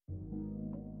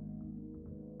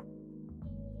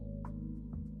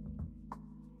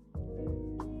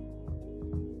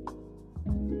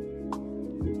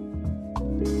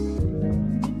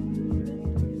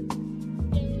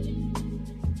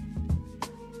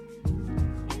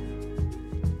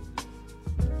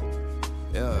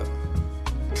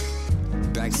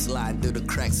Backslide through the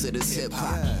cracks of this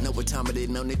hip-hop. Know what time it is,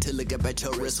 no need to look up at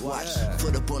your wristwatch.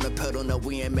 Foot up on the pedal, no,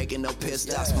 we ain't making no pit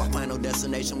stops. My final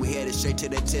destination, we headed straight to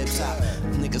the tip top.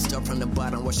 Niggas start from the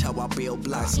bottom, watch how I build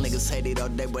blocks. Niggas hate it all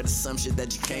day, but it's some shit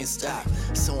that you can't stop.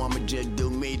 So I'ma just do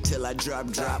me till I drop.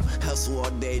 Hustle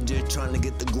all day, just trying to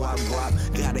get the guap.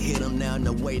 Gotta hit them now,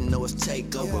 no waiting, no it's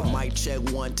takeover. Mic check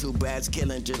 1, 2 bads,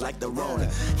 killing just like the Rona.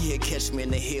 Yeah, catch me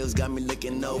in the hills, got me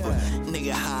looking over.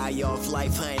 Nigga high off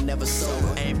life, I ain't never sober.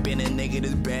 Ain't been a nigga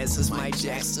this bad since Mike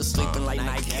Jackson. Sleeping like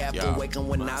nightcap, awaken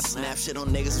when I snap. Shit on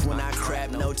niggas when I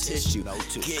crap, no tissue.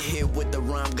 Get hit with the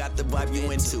rhyme, got the vibe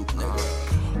you into.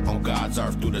 On God's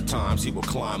earth through the times he will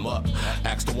climb up.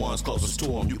 Ask the ones closest to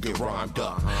him, you get rhymed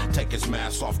up. Take his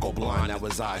mask off, go blind, now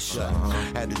his eyes shut.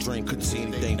 Had a dream, couldn't see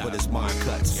anything but his mind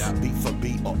cuts. Beat for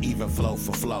beat or even flow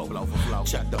for flow.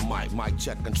 Check the mic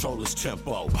check, control his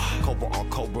tempo. Cobra on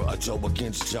Cobra, a Joe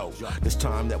against Joe. This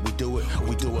time that we do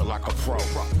it like a pro.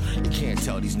 You can't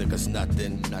tell these niggas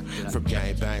nothing. From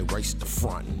gang bang, race to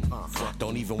front.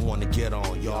 Don't even wanna get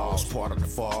on y'all. It's part of the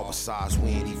fall, besides we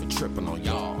ain't even tripping on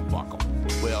y'all.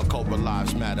 Well, Cobra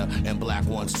lives matter, and black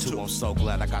ones too. I'm so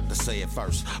glad I got to say it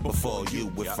first before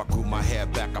you. If I grew my hair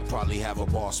back, I'd probably have a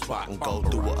bald spot and go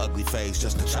through an ugly phase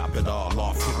just to chop it all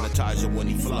off. Hypnotize it when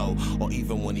he flow, or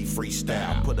even when he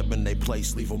freestyle. Put them in their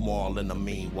place, leave them all in the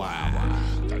meanwhile.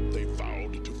 That they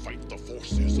vowed to fight the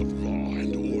forces of law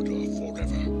and order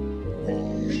forever.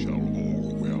 We shall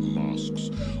all wear masks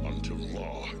until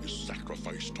law is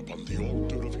sacrificed upon the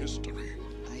altar of history.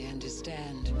 I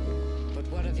understand. But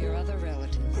what of your other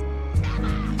relatives?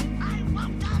 I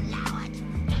won't allow it!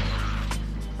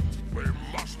 We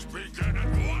must begin at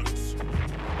once!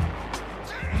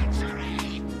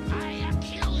 Treachery! I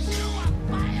accuse you of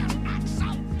vile acts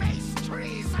of base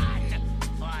treason!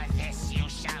 For this you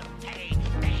shall pay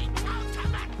the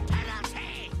ultimate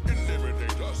penalty!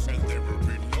 Eliminate us and there will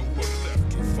be no one left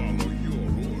to follow your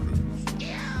orders.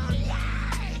 You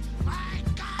lie! My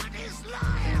God is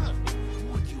loyal!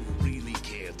 Would you really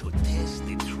care to test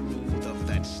the truth of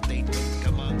that statement,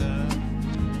 Commander?